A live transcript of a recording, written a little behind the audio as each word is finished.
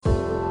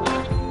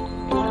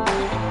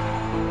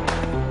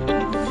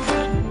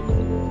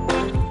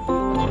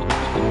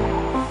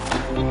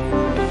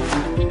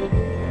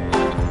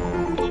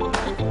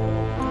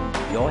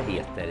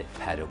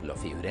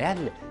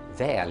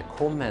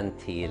Välkommen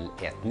till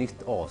ett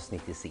nytt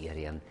avsnitt i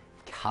serien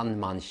Kan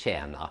man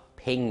tjäna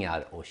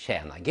pengar och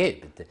tjäna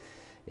Gud?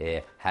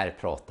 Här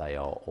pratar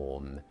jag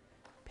om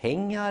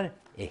pengar,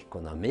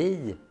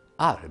 ekonomi,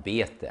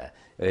 arbete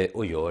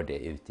och gör det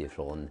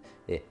utifrån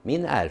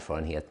min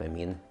erfarenhet med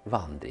min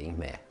vandring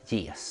med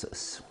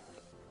Jesus.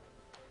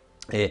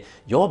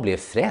 Jag blev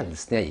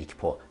frälst när jag gick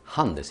på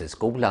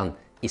Handelshögskolan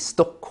i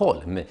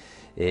Stockholm.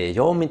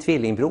 Jag och min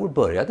tvillingbror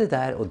började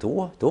där och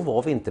då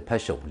var vi inte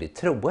personligt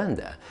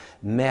troende.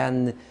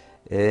 Men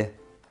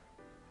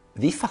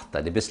vi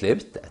fattade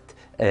beslutet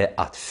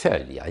att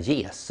följa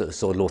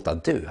Jesus och låta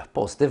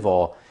döpa oss. Det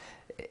var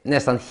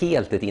nästan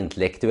helt ett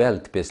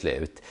intellektuellt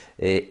beslut.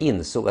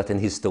 Insåg att den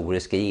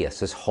historiska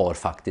Jesus har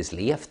faktiskt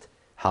levt.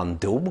 Han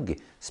dog,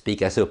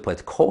 spikades upp på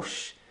ett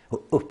kors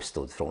och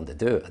uppstod från de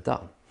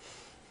döda.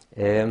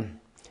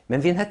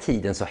 Men vid den här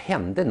tiden så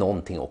hände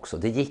någonting också.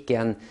 Det gick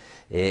en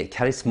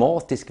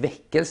karismatisk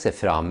väckelse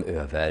fram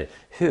över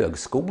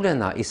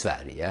högskolorna i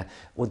Sverige.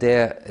 Och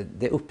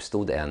det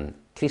uppstod en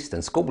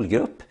kristen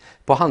skolgrupp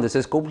på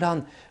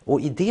Handelshögskolan.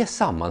 Och i det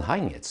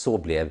sammanhanget så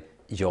blev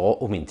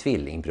jag och min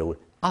tvillingbror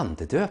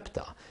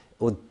andedöpta.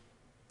 Och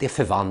det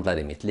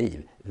förvandlade mitt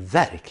liv.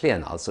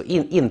 Verkligen alltså.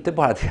 Inte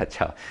bara det att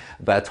jag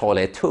började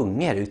tala i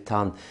tungor,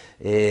 utan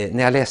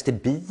när jag läste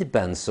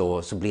Bibeln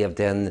så blev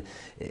den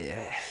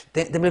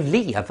blev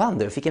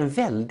levande. Jag fick en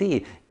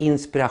väldig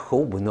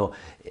inspiration och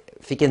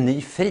fick en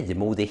ny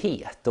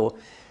frimodighet. Och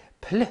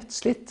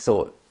plötsligt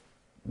så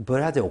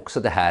började också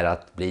det här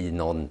att bli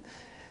någon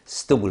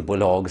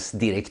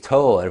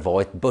storbolagsdirektör,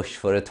 var ett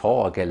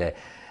börsföretag eller...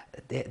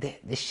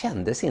 Det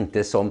kändes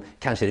inte som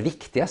kanske det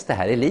viktigaste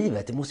här i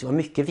livet. Det måste vara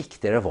mycket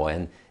viktigare att vara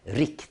en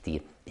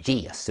riktig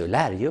Jesu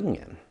lärjunge.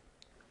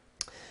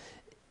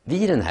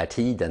 Vid den här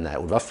tiden,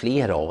 och det var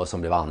flera av oss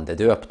som blev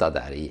andedöpta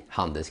där i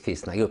Handels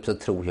kristna grupp, så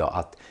tror jag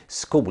att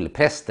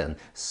skolprästen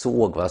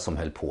såg vad som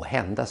höll på att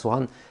hända.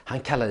 Så han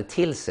kallade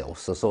till sig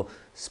oss och så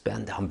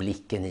spände han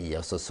blicken i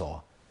oss och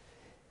sa: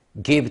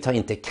 Gud har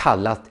inte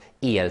kallat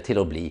er till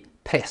att bli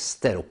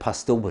präster och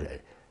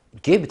pastorer.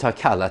 Gud har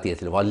kallat er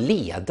till att vara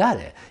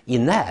ledare i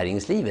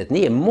näringslivet.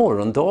 Ni är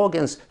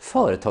morgondagens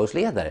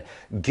företagsledare.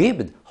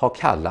 Gud har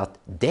kallat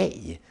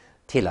dig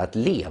till att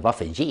leva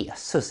för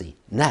Jesus i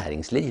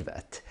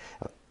näringslivet.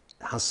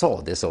 Han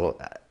sa det så,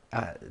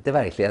 det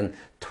verkligen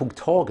tog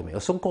tag i mig.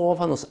 Och så gav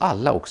han oss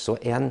alla också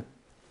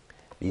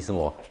vi som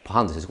var på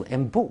Handelshögskolan,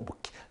 en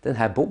bok. Den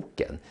här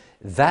boken,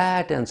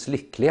 Världens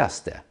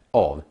lyckligaste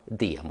av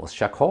Demos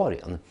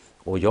Shakarian.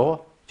 Och jag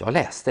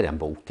läste den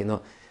boken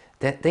och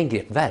den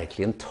grep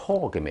verkligen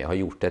tag i mig och har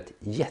gjort ett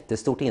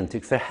jättestort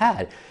intryck. För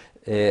här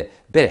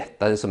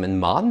berättade som en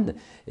man,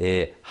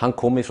 han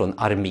kom ifrån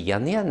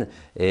Armenien,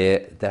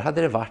 där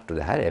hade det varit, och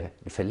det här är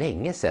för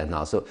länge sedan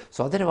alltså,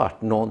 så hade det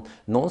varit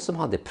någon som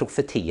hade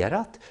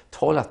profeterat,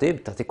 talat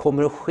ut att det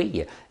kommer att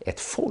ske ett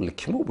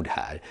folkmord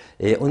här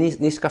och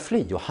ni ska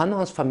fly. Och han och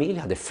hans familj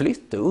hade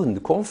flytt och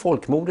undkom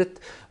folkmordet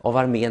av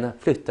Armenien,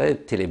 flyttade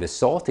ut till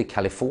USA, till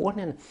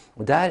Kalifornien,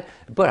 och där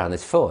började han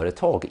ett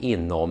företag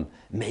inom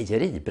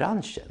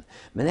mejeribranschen.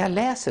 Men när jag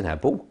läser den här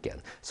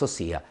boken så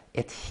ser jag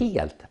ett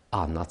helt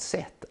annat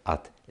sätt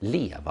att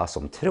leva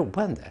som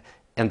troende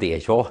än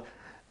det jag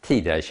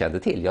tidigare kände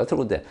till. Jag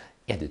trodde,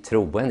 är du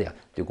troende?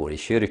 Du går i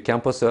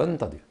kyrkan på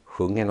söndag, du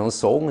sjunger någon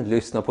sång,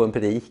 lyssnar på en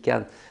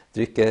predikan,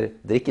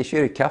 dricker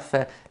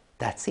kyrkkaffe.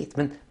 That's it.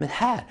 Men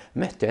här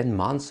mötte jag en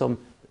man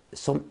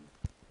som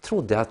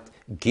trodde att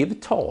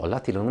Gud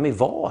talade till honom i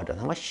vardagen.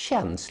 Han var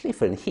känslig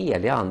för en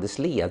helig andes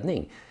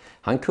ledning.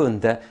 Han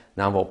kunde,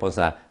 när han var på en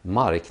sån här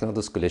marknad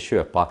och skulle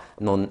köpa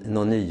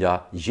någon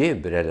nya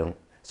djur,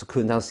 så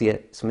kunde han se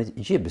som ett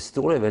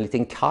ljusstråle över en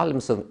liten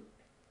kalm som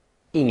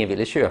ingen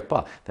ville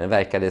köpa. För den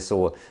verkade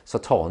så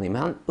tanig.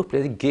 Men han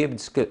upplevde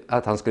Gud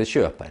att han skulle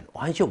köpa den.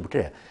 Och han gjorde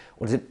det.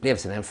 Och det blev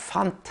sedan en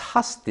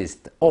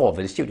fantastiskt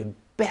avelsdjur. Det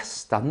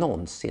bästa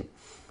någonsin.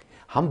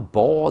 Han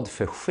bad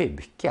för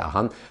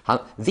sjuka. Han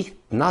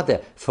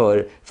vittnade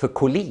för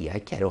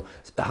kollegor. Och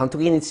han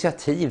tog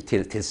initiativ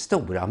till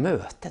stora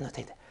möten. Och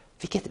tänkte,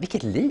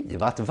 vilket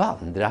liv att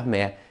vandra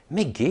med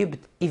Gud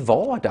i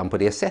vardagen på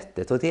det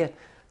sättet. Och det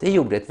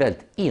gjorde ett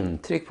väldigt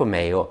intryck på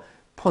mig och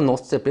på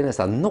något sätt blev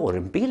nästan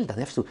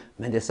normbildande. Jag förstod,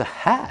 men det är så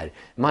här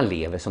man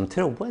lever som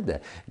troende.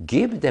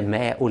 Gud är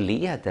med och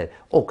leder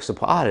också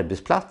på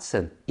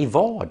arbetsplatsen i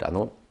vardagen.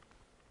 Och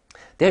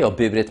det har jag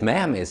burit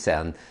med mig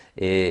sen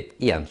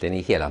egentligen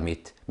i hela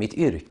mitt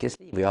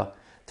yrkesliv. Och jag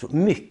tror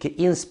mycket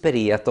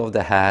inspirerat av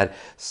det här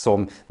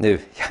som nu,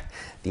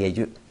 vi är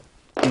ju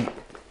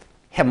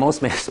hemma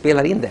hos mig och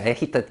spelar in det. Jag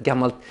hittade ett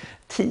gammalt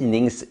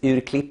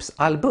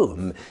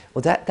tidningsurklippsalbum.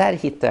 Och där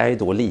hittar jag ju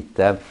då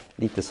lite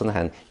sådana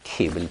här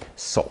kul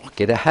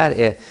saker. Det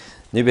här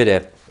nu är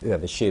det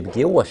över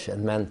 20 år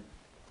sedan, men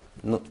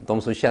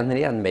de som känner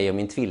igen mig och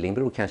min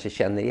tvillingbror kanske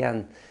känner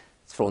igen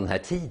från den här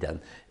tiden.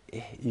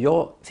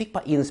 Jag fick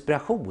bara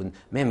inspiration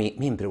med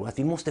min bror att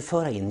vi måste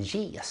föra in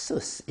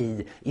Jesus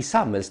i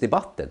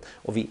samhällsdebatten.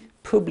 Och vi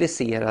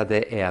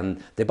publicerade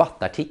en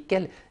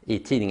debattartikel i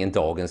tidningen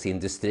Dagens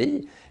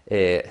Industri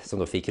som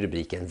då fick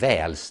rubriken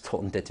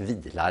 "Välståndet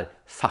vilar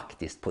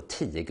faktiskt på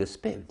 10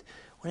 Guds bud".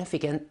 Och den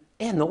fick en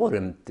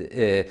enormt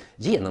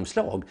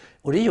genomslag,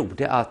 och det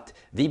gjorde att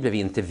vi blev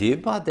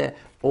intervjuade,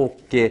 och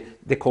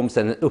det kom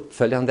sedan en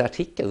uppföljande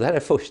artikel. Det här är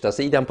första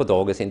sidan på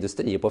Dagens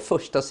Industri, och på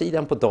första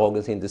sidan på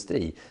Dagens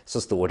Industri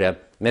så står det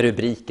med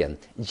rubriken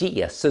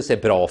 "Jesus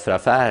är bra för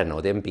affärerna",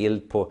 och det är en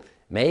bild på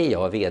mig. Jag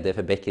var vd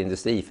för Becker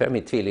Industrifirm,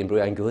 min tvillingbror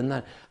Jan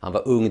Gunnar. Han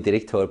var ung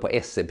direktör på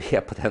SEB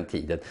på den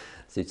tiden.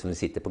 Det ser ut som vi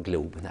sitter på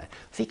Globen här.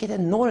 Fick ett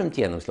enormt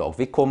genomslag.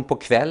 Vi kom på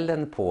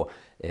kvällen på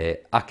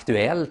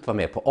Aktuellt, var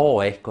med på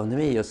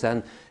A-ekonomi, och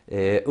sen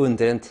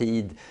under en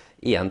tid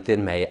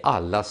egentligen med i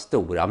alla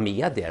stora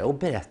medier och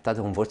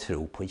berättade om vår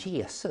tro på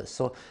Jesus.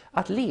 Och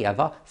att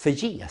leva för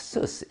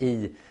Jesus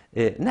i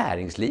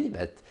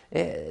näringslivet,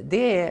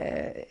 det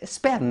är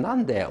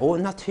spännande och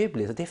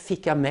naturligt, och det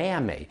fick jag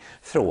med mig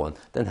från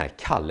den här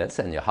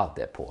kallelsen jag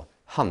hade på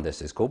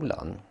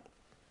Handelshögskolan.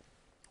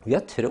 Och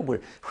jag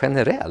tror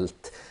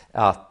generellt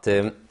att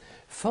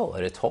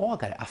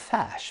företagare,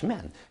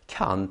 affärsmän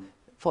kan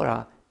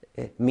vara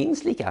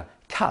minst lika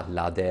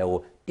kallade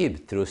och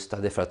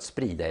utrustade för att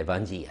sprida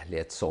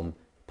evangeliet som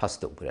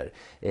pastorer.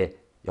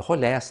 Jag har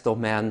läst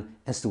om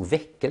en stor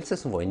väckelse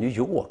som var i New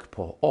York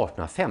på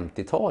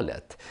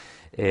 1850-talet.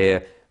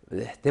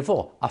 Det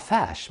var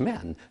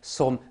affärsmän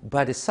som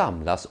började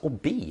samlas och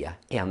be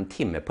 1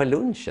 timme på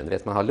lunchen.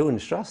 Vet, man har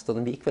lunchrast, och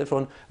de gick väl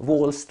från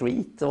Wall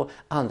Street och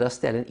andra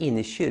ställen in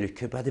i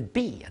kyrkor och började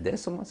be. Det är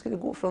som man skulle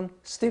gå från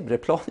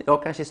Stureplan,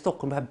 kanske i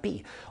Stockholm, och börja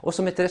be. Och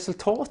som ett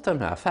resultat av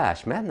de här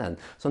affärsmännen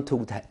som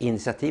tog det här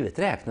initiativet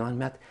räknar man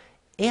med att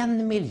 1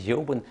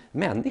 miljon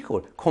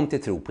människor kom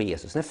till tro på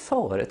Jesus. När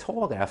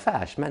företagare,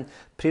 affärsmän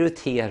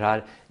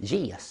prioriterar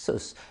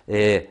Jesus,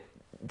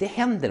 det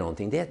händer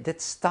någonting. Det är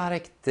ett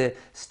starkt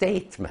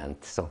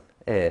statement, så,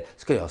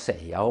 skulle jag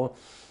säga. Och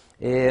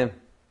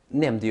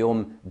nämnde ju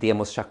om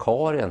Demos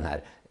Shakarian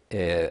här,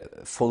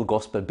 Full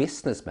Gospel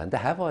Businessman. Det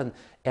här var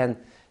en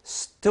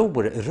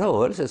stor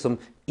rörelse som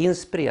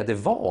inspirerade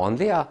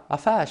vanliga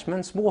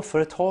affärsmän,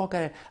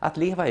 småföretagare att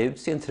leva ut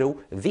sin tro,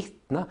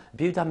 vittna,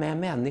 bjuda med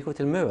människor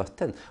till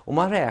möten. Och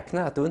man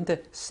räknar att under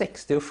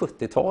 60- och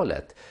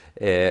 70-talet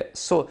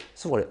så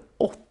var det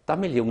 8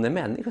 miljoner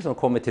människor som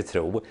kommer till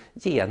tro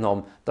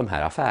genom de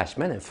här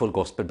affärsmännen, Full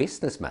Gospel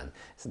Businessmen.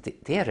 Så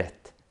det är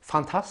rätt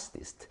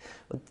fantastiskt.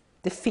 Och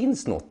det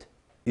finns något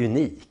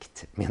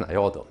unikt, menar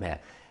jag då,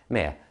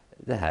 med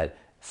det här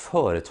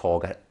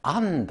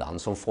företagarandan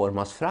som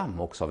formas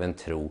fram också av en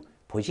tro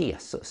på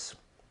Jesus.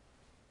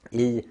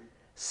 I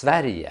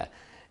Sverige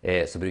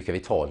så brukar vi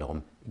tala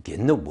om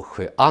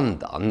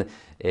Gnosjöandan,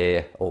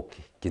 och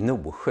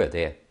Gnosjö,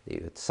 det är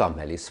ju ett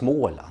samhälle i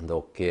Småland,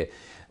 och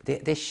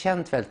det är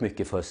känt väldigt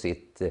mycket för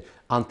sitt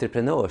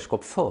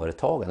entreprenörskap,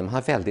 företagande. Man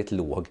har väldigt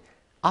låg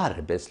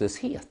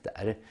arbetslöshet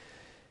där.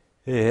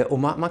 Och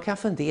man kan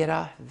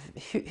fundera,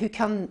 hur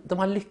kan de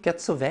ha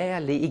lyckats så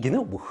väl i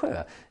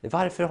Gnosjö?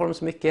 Varför har de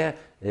så mycket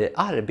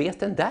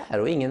arbeten där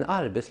och ingen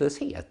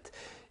arbetslöshet?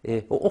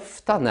 Och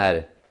ofta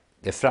när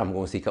det är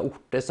framgångsrika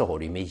orter så har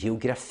det med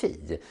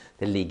geografi.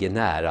 Det ligger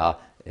nära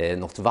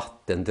något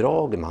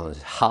vattendrag, man har en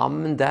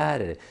hamn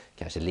där,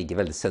 kanske ligger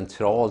väldigt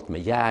centralt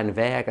med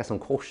järnvägar som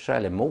korsar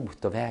eller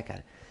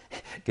motorvägar.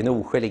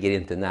 Gnosjö ligger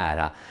inte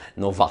nära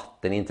något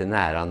vatten, inte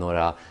nära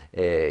några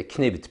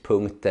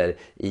knutpunkter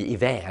i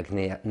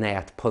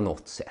vägnät på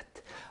något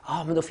sätt.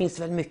 Ja, men då finns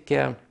det väl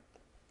mycket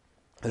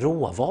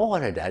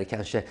råvaror där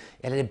kanske,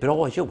 eller är det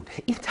bra jord?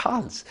 Inte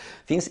alls.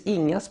 Det finns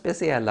inga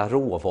speciella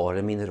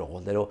råvaror,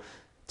 mineraler, och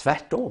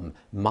tvärtom,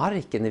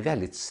 marken är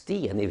väldigt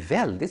stenig,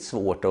 väldigt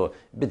svårt att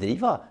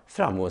bedriva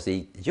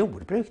framgångsrikt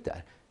jordbruk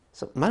där.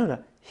 Så man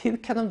undrar,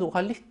 hur kan de då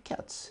ha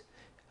lyckats?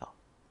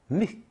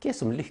 Mycket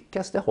som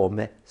lyckas, det har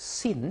med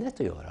sinnet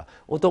att göra.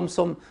 Och de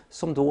som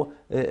då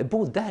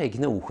bodde här i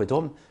Gnosjö,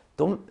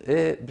 de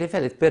blev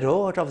väldigt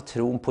berörda av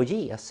tron på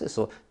Jesus.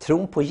 Och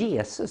tron på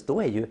Jesus,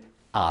 då är ju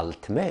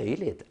allt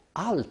möjligt.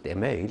 Allt är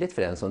möjligt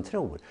för den som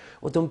tror.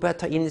 Och de börjar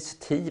ta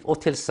initiativ,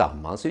 och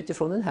tillsammans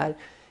utifrån den här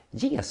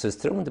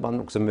Jesus-tron, där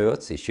man också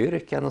möts i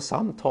kyrkan och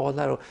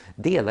samtalar och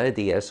delar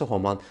idéer, så har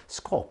man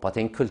skapat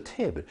en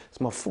kultur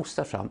som har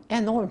fostrat fram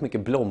enormt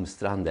mycket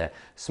blomstrande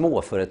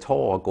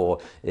småföretag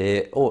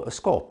och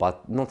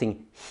skapat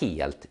någonting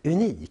helt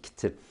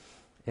unikt.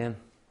 När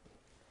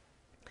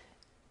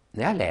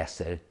jag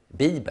läser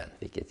Bibeln,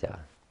 vilket jag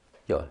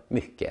gör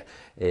mycket,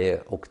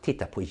 och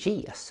tittar på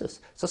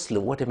Jesus, så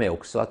slår det mig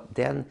också att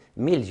den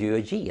miljö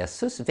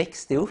Jesus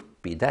växte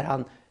upp i, där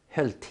han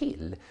höll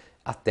till,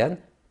 att den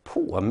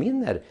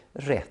påminner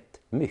rätt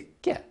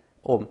mycket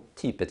om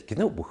typ ett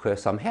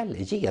Gnosjösamhälle.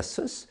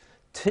 Jesus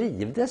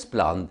trivdes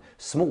bland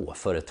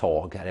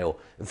småföretagare och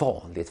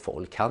vanligt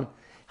folk.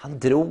 Han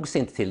drogs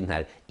inte till den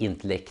här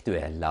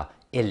intellektuella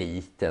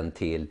eliten,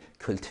 till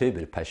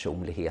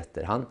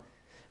kulturpersonligheter. Han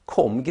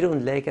kom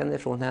grundläggande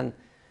från en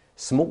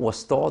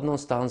småstad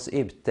någonstans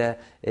ute,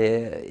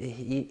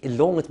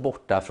 långt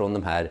borta från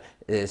de här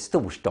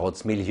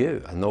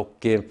storstadsmiljön,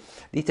 och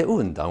lite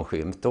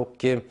undanskymt,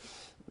 och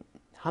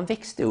han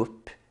växte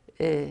upp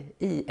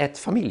i ett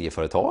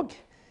familjeföretag.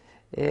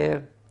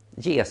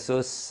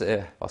 Jesus,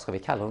 vad ska vi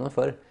kalla honom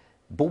för?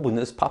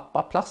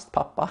 Bonuspappa,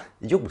 plastpappa,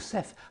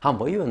 Josef. Han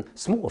var ju en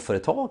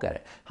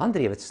småföretagare. Han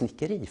drev ett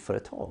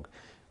snickeriföretag.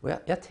 Och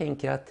jag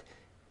tänker att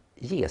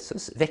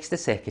Jesus växte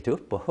säkert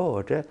upp och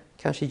hörde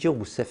kanske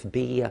Josef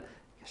be,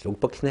 slog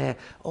på knä.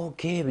 Åh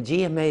Gud,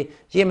 ge mig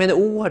en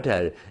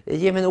order.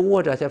 Ge mig en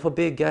order att jag får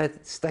bygga ett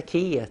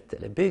staket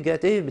eller bygga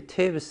ett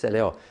uthus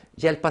eller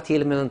hjälpa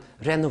till med en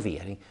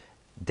renovering.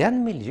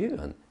 Den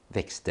miljön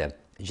växte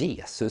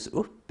Jesus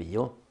upp i.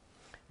 Och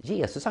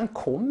Jesus, han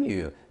kommer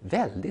ju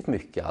väldigt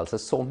mycket alltså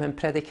som en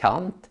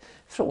predikant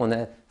från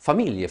en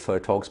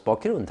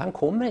familjeföretagsbakgrund. Han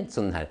kommer inte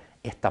som den här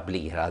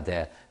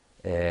etablerade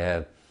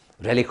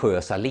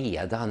religiösa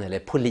ledaren eller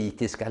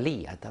politiska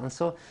ledaren.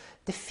 Så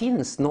det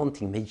finns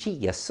någonting med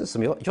Jesus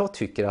som jag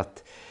tycker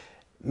att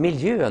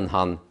miljön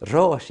han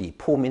rör sig i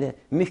påminner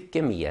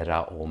mycket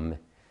mera om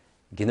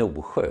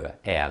Gnosjö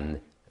än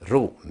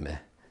Rom.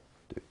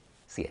 Du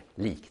ser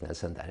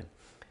liknelsen där.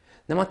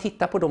 När man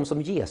tittar på dem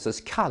som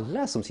Jesus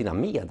kallar som sina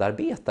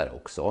medarbetare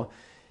också,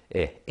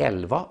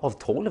 11 av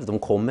 12, de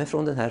kommer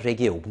från den här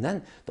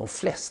regionen. De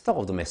flesta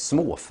av dem är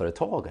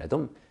småföretagare.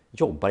 De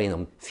jobbar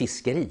inom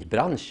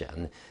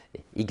fiskeribranschen.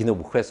 I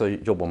Gnosjö så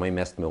jobbar man ju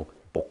mest med att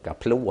bocka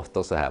plåt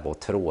och så här och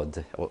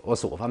tråd och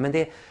så. Men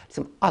det är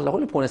liksom, alla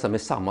håller på nästan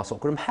med samma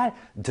sak. Och de här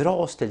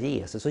dras till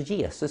Jesus och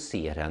Jesus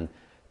ser en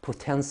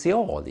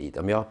potential i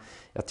dem.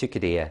 Jag tycker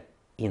det är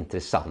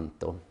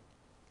intressant. Och,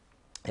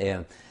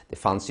 det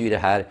fanns ju det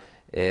här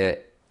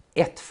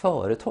ett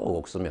företag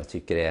också som jag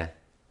tycker är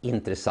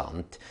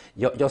intressant.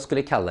 Jag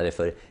skulle kalla det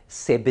för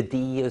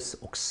Zebedeus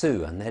och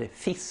Söner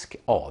Fisk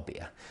AB.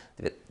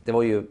 Det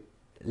var ju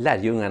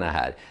lärjungarna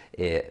här,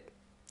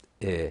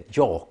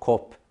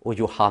 Jakob och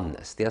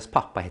Johannes. Deras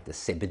pappa hette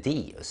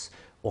Zebedeus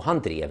och han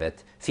drev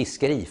ett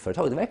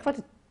fiskeriföretag. Det verkar vara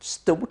ett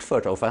stort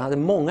företag för han hade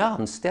många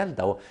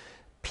anställda. Och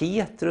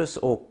Petrus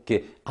och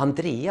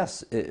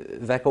Andreas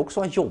verkar också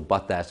ha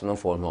jobbat där som någon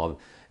form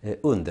av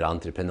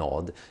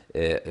underentreprenad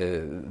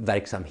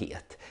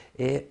verksamhet.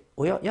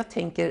 Och jag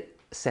tänker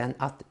sen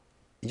att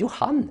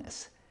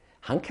Johannes,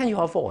 han kan ju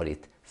ha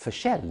varit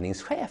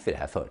försäljningschef i det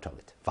här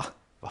företaget.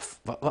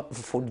 Var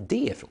får du det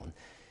ifrån?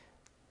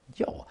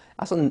 Ja,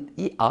 alltså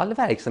i all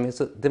verksamhet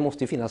så det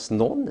måste ju finnas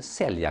någon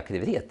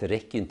säljaktivitet. Det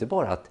räcker ju inte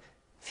bara att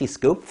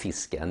fiska upp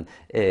fisken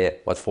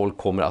och att folk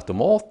kommer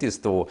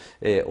automatiskt och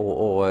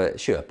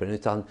köper den,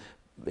 utan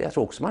jag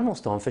tror också man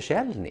måste ha en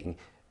försäljning.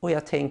 Och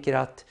jag tänker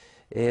att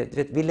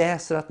vi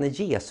läser att när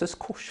Jesus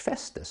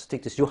korsfästes så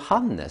tycktes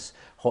Johannes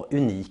ha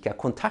unika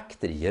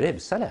kontakter i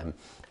Jerusalem.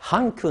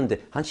 Han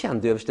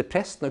kände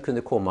översteprästen och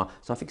kunde komma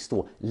så han fick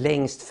stå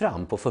längst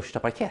fram på första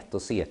parkett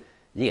och se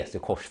Jesu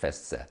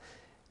korsfästelse.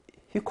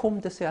 Hur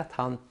kom det sig att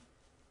han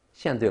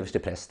kände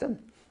översteprästen?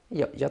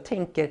 Jag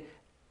tänker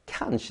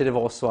kanske det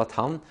var så att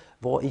han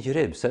var i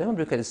Jerusalem och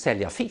brukade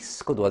sälja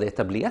fisk och då hade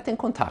etablerat en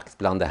kontakt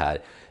bland det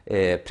här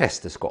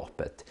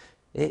prästerskapet.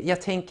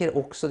 Jag tänker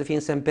också det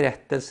finns en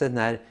berättelse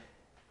när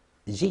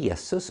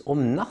Jesus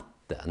om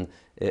natten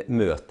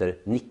möter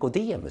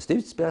Nikodemus. Det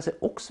utspelar sig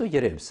också i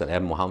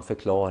Jerusalem och han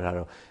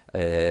förklarar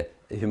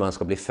hur man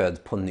ska bli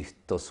född på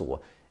nytt och så.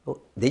 Och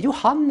det är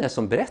Johannes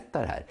som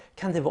berättar här.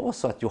 Kan det vara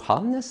så att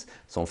Johannes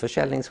som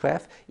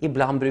försäljningschef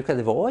ibland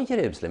brukade vara i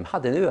Jerusalem,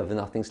 hade en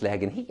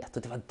övernattningslägenhet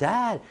och det var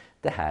där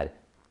det här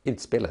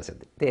utspelade sig.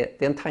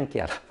 Det är en tanke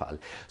i alla fall.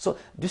 Så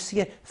du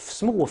ser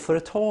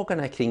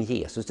småföretagarna kring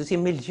Jesus, du ser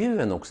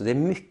miljön också. Det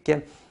är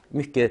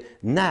mycket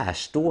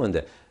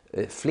närstående.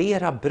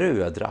 Flera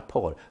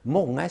brödrapar,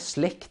 många är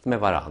släkt med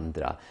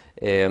varandra.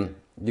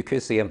 Du kan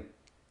ju se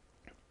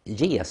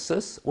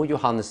Jesus och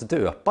Johannes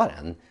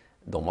döparen,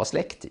 de var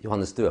släkt.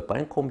 Johannes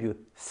döparen kom ju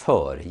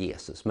före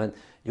Jesus, men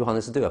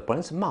Johannes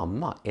döparens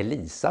mamma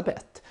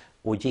Elisabet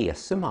och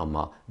Jesu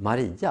mamma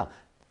Maria,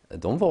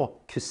 de var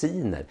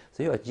kusiner.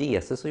 Så gör att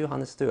Jesus och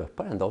Johannes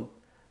döparen, de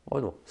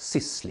var då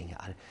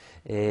sysslingar.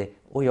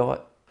 Och jag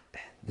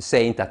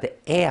säger inte att det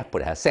är på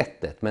det här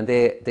sättet, men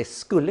det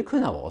skulle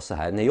kunna vara så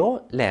här. När jag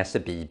läser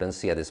Bibeln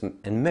ser jag det som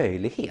en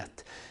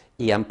möjlighet.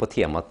 Igen på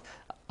temat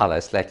alla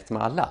är släkt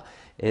med alla.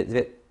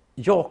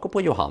 Jakob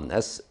och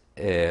Johannes,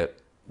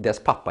 deras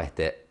pappa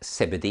hette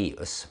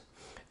Zebedeus.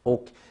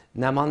 Och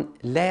när man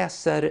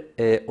läser,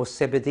 och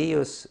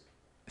Zebedeus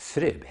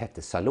fru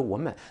hette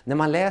Salome. När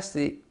man läser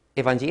i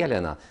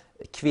evangelierna,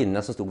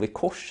 kvinnan som stod vid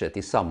korset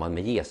i samband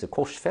med Jesu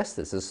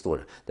korsfästelse, så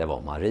står det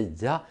var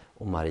Maria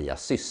och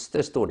Marias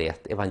syster, står det i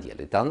ett evangelium.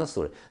 Ett annat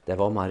står det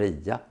var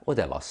Maria och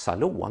det var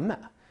Salome.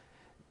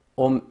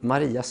 Om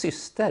Marias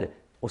syster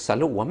och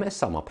Salome är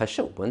samma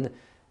person,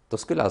 då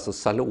skulle alltså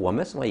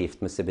Salome som var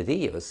gift med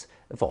Zebedeus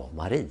vara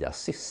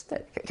Marias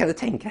syster. Kan du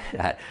tänka dig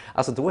det här?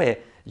 Alltså då är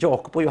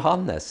Jakob och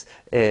Johannes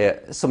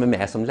som är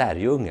med som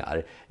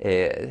lärjungar,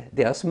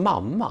 deras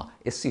mamma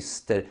är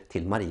syster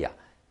till Maria.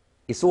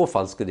 I så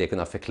fall skulle det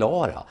kunna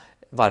förklara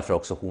varför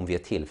också hon vid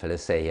ett tillfälle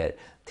säger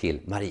till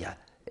Maria,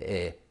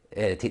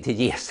 till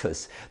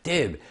Jesus: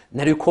 du,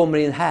 när du kommer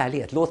i en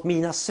härlighet, låt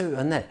mina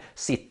söner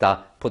sitta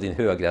på din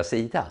högra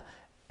sida.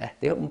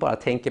 Hon bara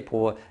tänker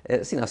på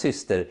sina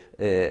syster.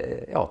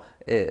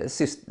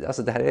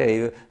 Alltså det här är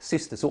ju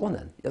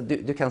systersonen.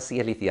 Du kan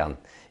se lite grann.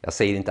 Jag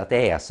säger inte att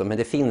det är så, men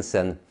det finns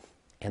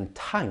en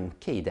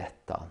tanke i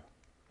detta.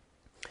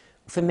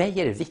 Och för mig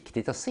är det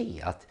viktigt att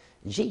se att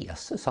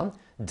Jesus, han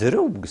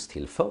drogs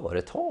till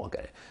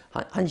företagare.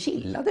 Han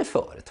gillade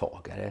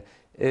företagare.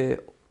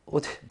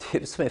 Och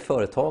du som är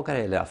företagare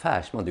eller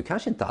affärsman, du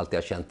kanske inte alltid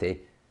har känt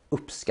dig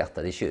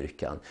uppskattad i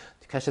kyrkan.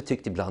 Du kanske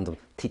tyckt ibland de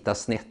tittar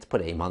snett på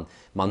dig.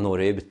 Man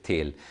når ut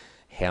till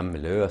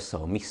hemlösa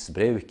och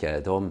missbrukare.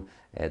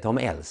 De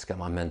älskar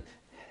man, men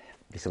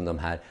liksom de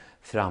här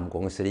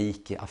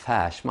framgångsrika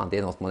affärsman, det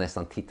är något man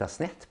nästan tittar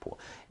snett på.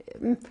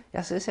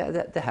 Jag skulle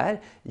säga det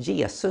här,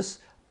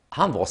 Jesus,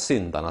 han var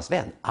syndarnas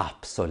vän,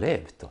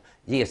 absolut. Och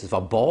Jesus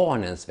var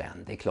barnens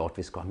vän. Det är klart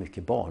vi ska ha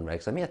mycket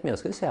barnverksamhet, men jag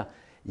skulle säga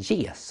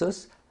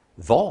Jesus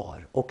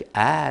var och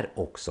är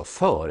också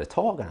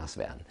företagarnas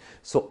vän.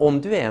 Så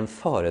om du är en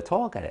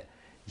företagare,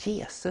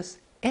 Jesus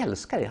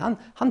älskar dig.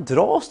 Han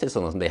dras till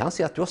sådana som dig. Han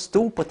ser att du har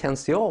stor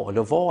potential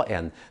att vara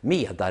en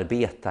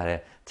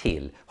medarbetare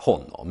till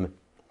honom.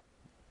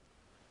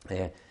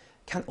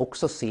 Kan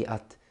också se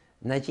att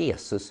när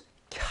Jesus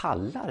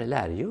kallar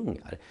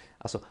lärjungar,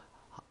 alltså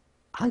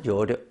han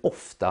gör det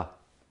ofta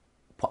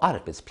på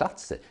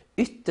arbetsplatser.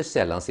 Ytterst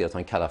sällan ser att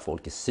han kallar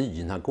folk i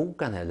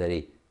synagogan eller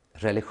i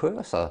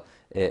religiösa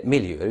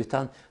miljöer,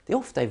 utan det är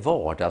ofta i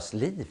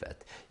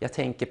vardagslivet. Jag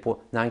tänker på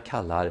när han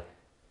kallar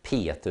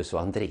Petrus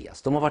och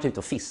Andreas. De har varit ute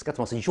och fiskat,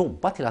 de har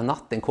jobbat hela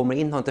natten, kommer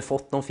in och har inte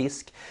fått någon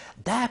fisk.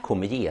 Där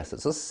kommer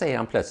Jesus och så säger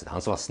han plötsligt,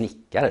 han som var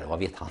snickare, vad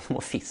vet han om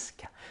att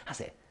fiska? Han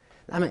säger,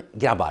 nej men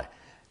grabbar,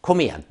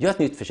 kom igen, gör ett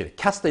nytt försök,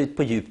 kasta ut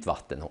på djupt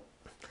vatten. Och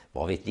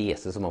vad vet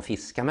Jesus om att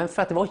fiska? Men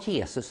för att det var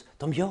Jesus,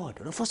 de gör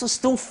det. De får så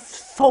stor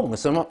fång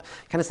så de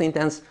kan nästan inte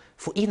ens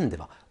få in det.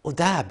 Va? Och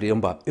där blir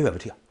de bara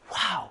övertygade.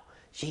 Wow,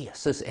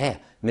 Jesus är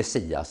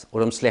Messias. Och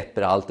de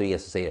släpper allt och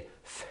Jesus säger,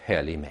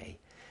 följ mig.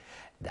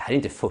 Det här är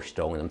inte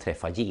första gången de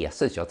träffar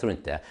Jesus. Jag tror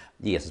inte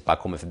Jesus bara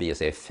kommer förbi och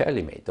säger,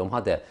 följ mig. De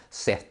hade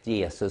sett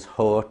Jesus,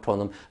 hört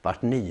honom,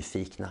 varit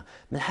nyfikna.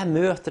 Men här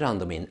möter han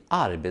dem i en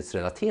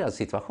arbetsrelaterad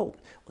situation.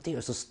 Och det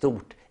gör så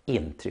stort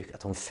intryck att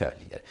de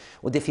följer.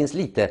 Och det finns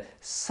lite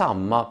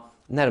samma,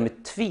 när de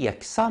är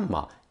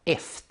tveksamma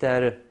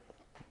efter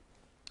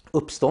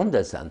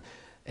uppståndelsen.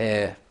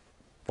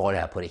 Var det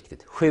här på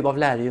riktigt? 7 av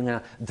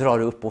lärjungarna drar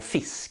upp och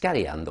fiskar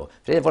igen då.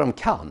 För det är vad de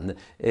kan.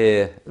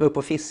 Upp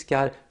och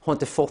fiskar, har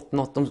inte fått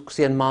något. De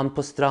ser en man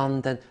på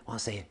stranden och han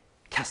säger,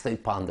 kasta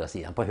ut på andra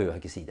sidan, på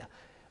höger sida.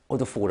 Och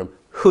då får de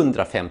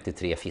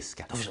 153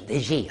 fiskar. Då förstår de, det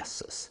är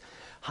Jesus.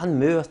 Han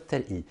möter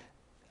i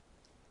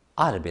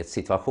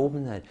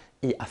arbetssituationer,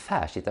 i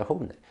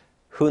affärssituationer.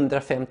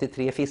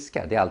 153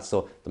 fiskar, det är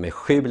alltså, de är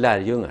 7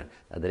 lärjungar.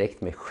 Det hade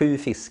räckt med 7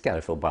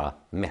 fiskar för att bara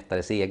mätta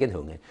deras egen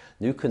hunger.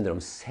 Nu kunde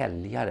de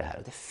sälja det här.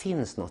 Och det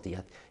finns något i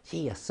att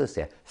Jesus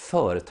är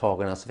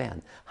företagarnas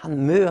vän.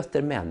 Han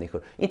möter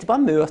människor. Inte bara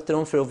möter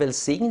dem för att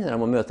välsigna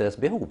dem och möta deras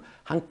behov.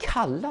 Han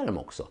kallar dem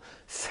också.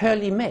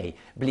 Följ mig,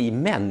 bli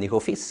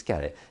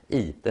människofiskare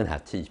i den här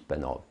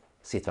typen av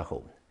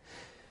situation.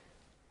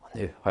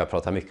 Nu har jag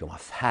pratat mycket om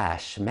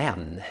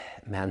affärsmän,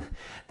 men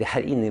det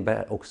här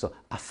innebär också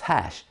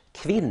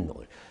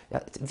affärskvinnor.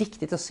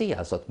 Viktigt att se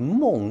alltså att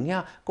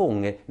många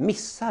gånger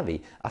missar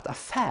vi att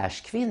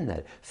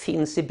affärskvinnor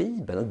finns i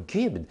Bibeln. Och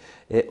Gud,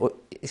 och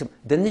liksom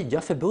det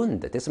nya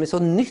förbundet, det som är så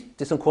nytt,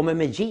 det som kommer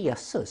med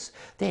Jesus,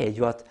 det är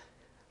ju att,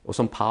 och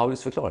som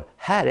Paulus förklarar,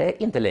 här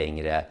är inte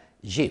längre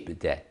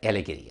jude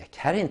eller grek.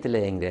 Här är inte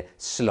längre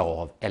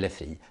slav eller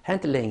fri. Här är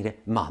inte längre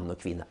man och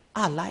kvinna.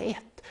 Alla är ett.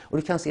 Och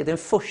du kan se den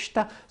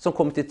första som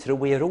kommer till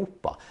tro i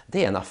Europa.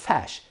 Det är en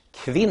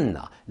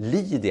affärskvinna.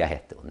 Lydia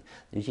hette hon.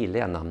 Nu gillar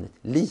jag namnet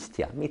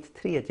Lydia.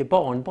 Mitt 3:e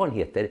barnbarn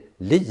heter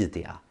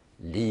Lydia.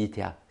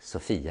 Lydia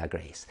Sofia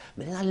Grace.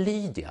 Men den här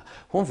Lydia,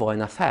 hon var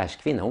en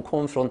affärskvinna. Hon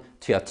kom från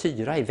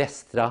Thyatira i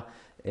västra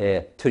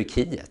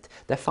Turkiet.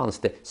 Där fanns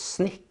det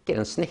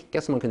en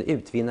snäcka som man kunde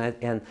utvinna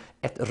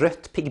ett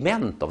rött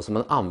pigment av som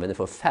man använde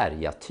för att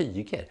färga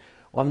tyger.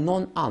 Och av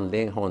någon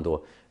anledning har hon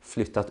då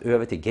flyttat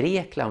över till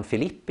Grekland,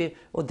 Filippi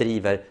och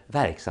driver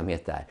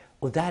verksamhet där.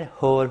 Och där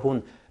hör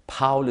hon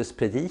Paulus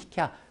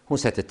predika. Hon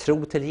sätter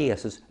tro till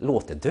Jesus,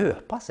 låter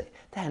döpa sig.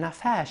 Det är en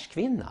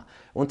affärskvinna.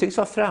 Hon tycks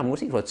vara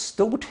framgångsrik, har ett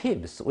stort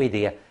hus och i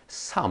det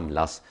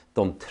samlas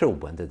de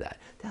troende där.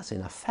 Det är alltså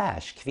en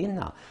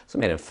affärskvinna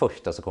som är den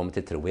första som kommer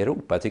till tro i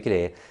Europa. Jag tycker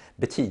det är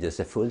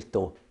betydelsefullt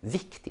och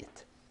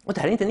viktigt. Och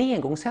det här är inte en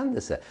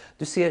engångshändelse.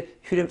 Du ser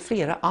hur det är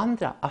flera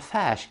andra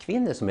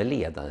affärskvinnor som är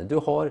ledande. Du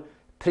har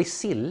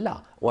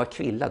Priscilla och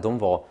Aquilla, de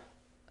var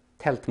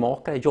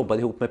tältmakare,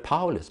 jobbade ihop med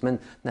Paulus. Men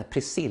när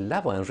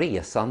Priscilla var en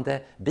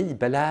resande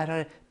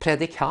bibellärare,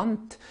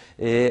 predikant.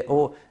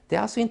 Och det är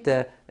alltså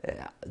inte,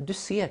 du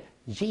ser,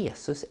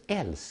 Jesus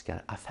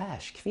älskar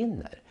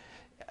affärskvinnor.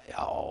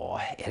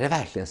 Ja, är det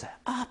verkligen så?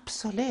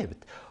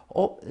 Absolut.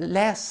 Och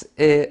läs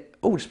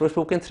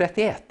Ordspråksboken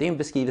 31, det är en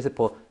beskrivelse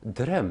på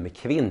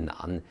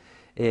drömkvinnan.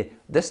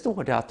 Där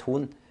står det att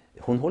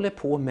hon håller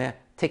på med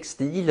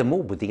textil- och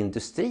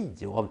modeindustri,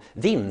 och av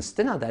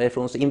vinsterna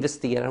därifrån så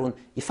investerar hon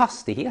i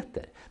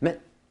fastigheter. Men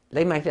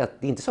lägg märke till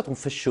att det är inte så att hon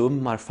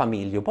försummar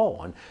familj och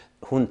barn.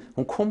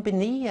 Hon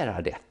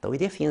kombinerar detta, och i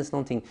det finns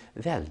någonting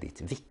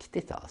väldigt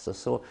viktigt. Alltså.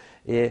 Så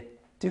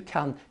du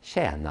kan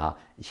tjäna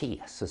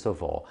Jesus och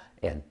vara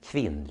en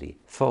kvinnlig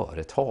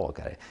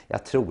företagare.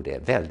 Jag tror det är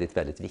väldigt,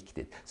 väldigt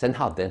viktigt. Sen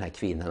hade den här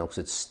kvinnan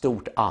också ett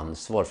stort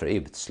ansvar för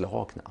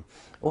utslagna.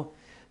 Och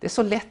det är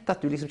så lätt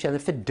att du liksom känner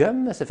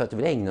fördömelse för att du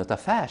vill ägna åt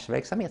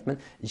affärsverksamhet. Men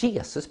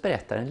Jesus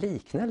berättar en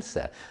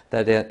liknelse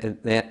där det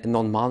är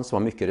någon man som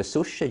har mycket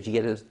resurser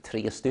ger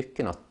 3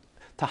 stycken att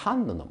ta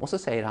hand om dem. Och så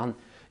säger han: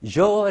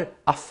 gör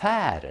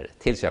affärer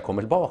tills jag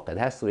kommer tillbaka. Det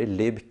här står i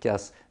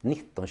Lukas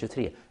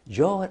 19:23.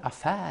 Gör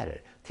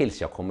affärer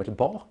tills jag kommer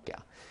tillbaka.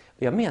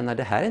 Och jag menar,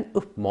 det här är en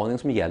uppmaning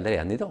som gäller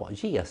än idag.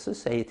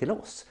 Jesus säger till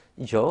oss: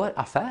 gör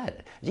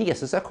affärer.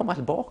 Jesus ska komma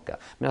tillbaka.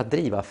 Men att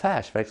driva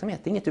affärsverksamhet,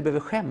 det är inget du behöver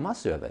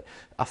skämmas över.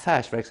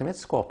 Affärsverksamhet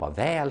skapar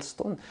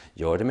välstånd,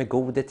 gör det med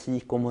god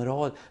etik och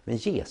moral. Men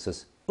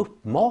Jesus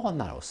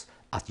uppmanar oss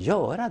att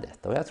göra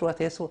detta. Och jag tror att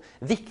det är så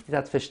viktigt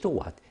att förstå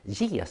att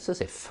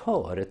Jesus är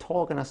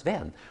företagarnas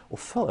vän. Och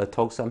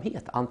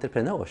företagsamhet,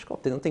 entreprenörskap,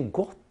 det är något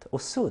gott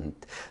och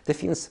sunt. Det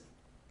finns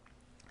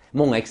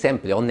många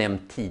exempel jag har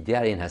nämnt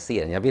tidigare i den här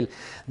serien. Jag vill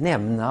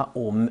nämna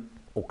om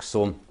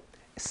också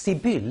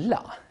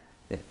Sibylla.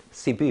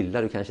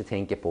 Sibylla, du kanske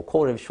tänker på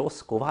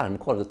korvkiosk och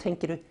varmkorv. Då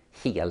tänker du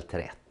helt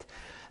rätt.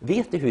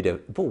 Vet du hur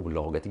det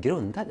bolaget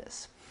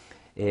grundades?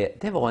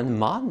 Det var en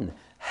man,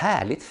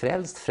 härligt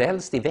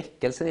frälst i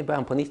väckelsen i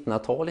början på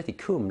 1900-talet i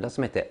Kumla,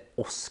 som hette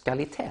Oskar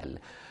Littell.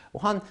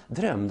 Och han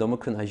drömde om att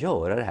kunna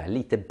göra det här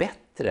lite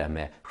bättre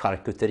med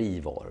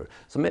charkuterivaror.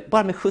 Så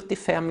bara med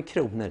 75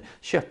 kronor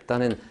köpte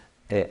han en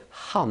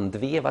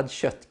handvevad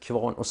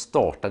köttkvarn och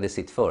startade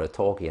sitt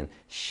företag i en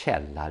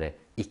källare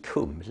i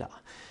Kumla.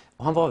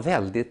 Och han var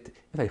väldigt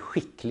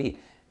skicklig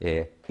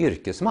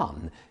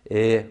yrkesman,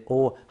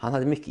 och han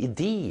hade mycket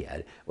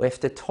idéer, och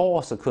efter ett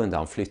tag så kunde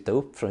han flytta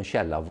upp från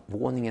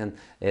källarvåningen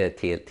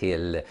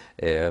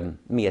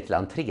mer till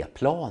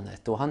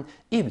entréplanet, och han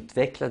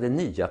utvecklade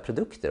nya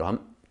produkter, och han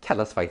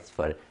kallas faktiskt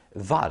för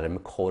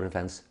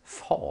varmkorvens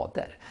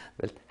fader.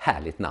 Ett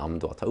härligt namn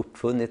då, att ha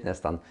uppfunnit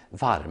nästan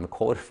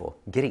varmkorv och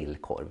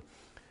grillkorv.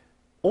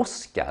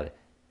 Oskar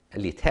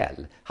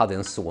Littell hade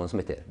en son som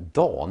hette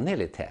Daniel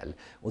Littell,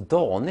 och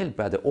Daniel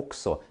började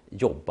också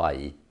jobba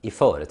i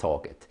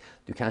företaget.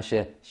 Du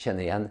kanske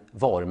känner igen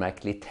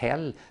varumärket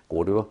Littell.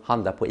 Går du och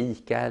handlar på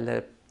ICA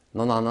eller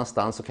någon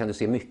annanstans så kan du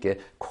se mycket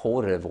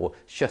korv och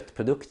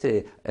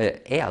köttprodukter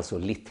är alltså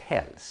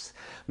Littells.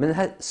 Men den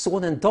här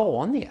sonen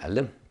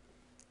Daniel,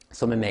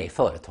 som är med i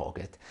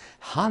företaget,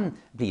 han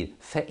blir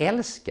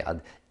förälskad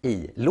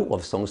i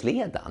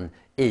lovsångsledaren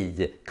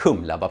i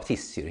Kumla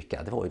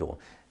baptistkyrka. Det var ju då.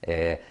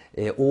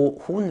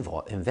 Och hon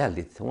var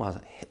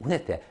hon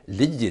hette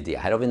Lydia.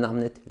 Här har vi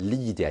namnet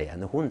Lydia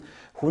igen.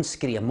 Hon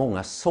skrev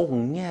många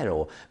sånger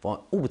och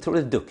var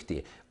otroligt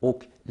duktig.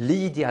 Och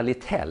Lydia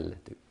Littell,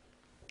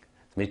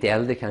 som är lite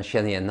äldre kan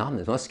känna igen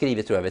namnet, hon har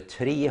skrivit över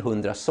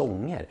 300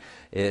 sånger.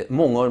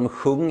 Många av dem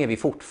sjunger vi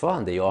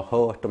fortfarande. Jag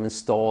har hört om en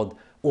stad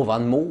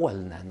ovan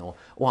molnen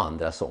och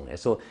andra sånger.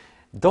 Så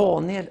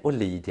Daniel och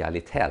Lydia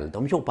Littell,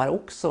 de jobbar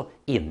också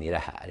in i det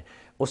här.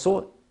 Och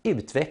så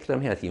utvecklar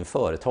de hela tiden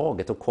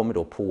företaget och kommer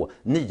då på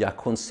nya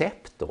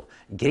koncept. Då.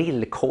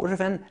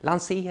 Grillkorven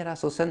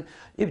lanseras, och sen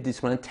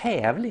utlyser man en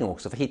tävling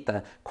också för att hitta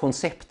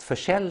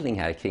konceptförsäljning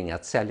här kring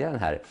att sälja den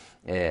här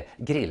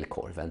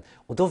grillkorven.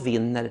 Och då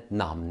vinner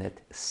namnet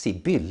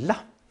Sibylla.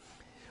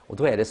 Och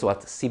då är det så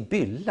att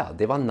Sibylla,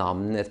 det var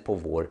namnet på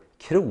vår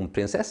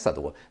kronprinsessa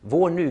då.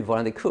 Vår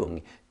nuvarande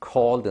kung,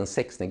 Karl den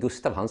 16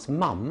 Gustav, hans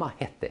mamma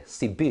hette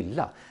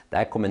Sibylla.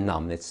 Där kommer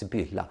namnet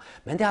Sibylla.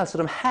 Men det är alltså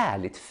de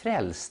härligt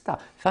frälsta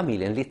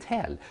familjen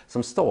Littell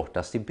som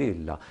startar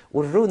Sibylla.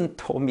 Och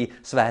runt om i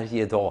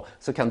Sverige idag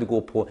så kan du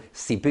gå på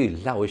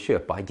Sibylla och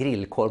köpa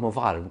grillkorv och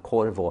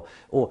varmkorv.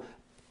 Och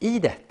i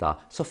detta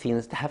så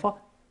finns, det här var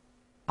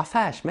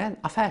affärsmän,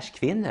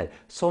 affärskvinnor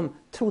som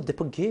trodde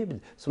på Gud,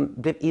 som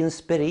blev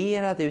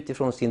inspirerade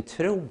utifrån sin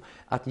tro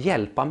att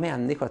hjälpa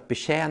människor, att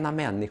betjäna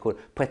människor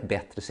på ett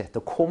bättre sätt,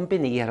 och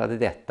kombinerade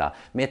detta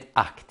med ett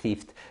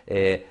aktivt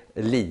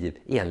liv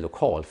i en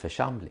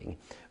lokalförsamling.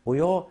 Och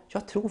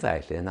jag tror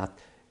verkligen att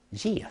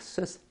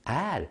Jesus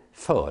är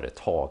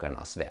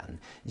företagarnas vän.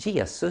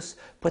 Jesus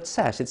på ett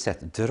särskilt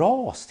sätt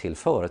dras till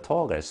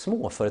företagare,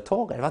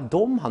 småföretagare. Det var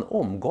de han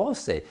omgav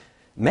sig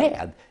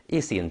med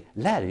i sin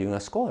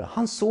lärjungaskara.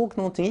 Han såg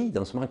någonting i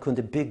dem som han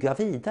kunde bygga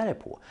vidare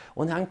på.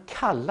 Och när han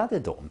kallade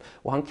dem,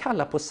 och han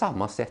kallar på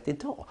samma sätt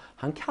idag,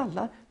 han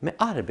kallar med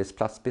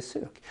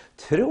arbetsplatsbesök.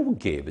 Tro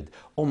Gud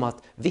om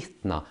att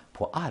vittna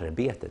på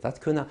arbetet, att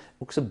kunna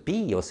också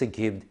be och se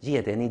Gud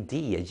ge dig en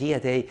idé, ge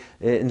dig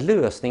en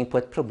lösning på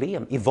ett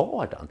problem i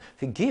vardagen.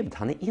 För Gud,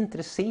 han är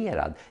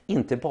intresserad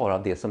inte bara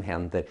av det som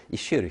händer i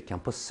kyrkan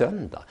på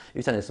söndag,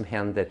 utan det som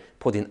händer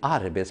på din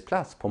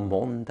arbetsplats på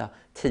måndag,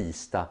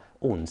 tisdag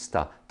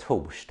onsdag,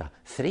 torsdag,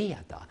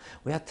 fredag.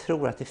 Och jag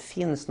tror att det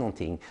finns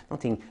någonting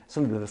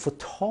som vi behöver få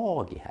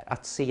tag i här.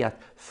 Att se att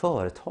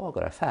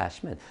företagare och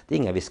affärsmän, det är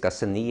inga vi ska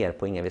se ner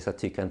på, inga vi ska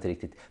tycka inte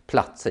riktigt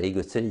platsar i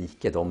Guds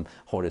rike. De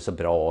har det så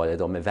bra, eller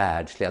de är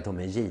världsliga, de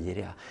är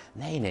giriga.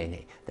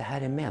 Nej. Det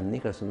här är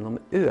människor som de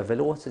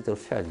överlåter sig till att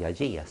följa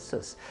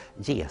Jesus.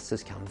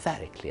 Jesus kan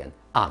verkligen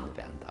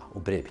använda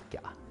och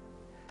bruka.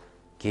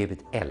 Gud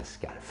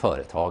älskar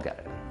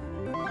företagare.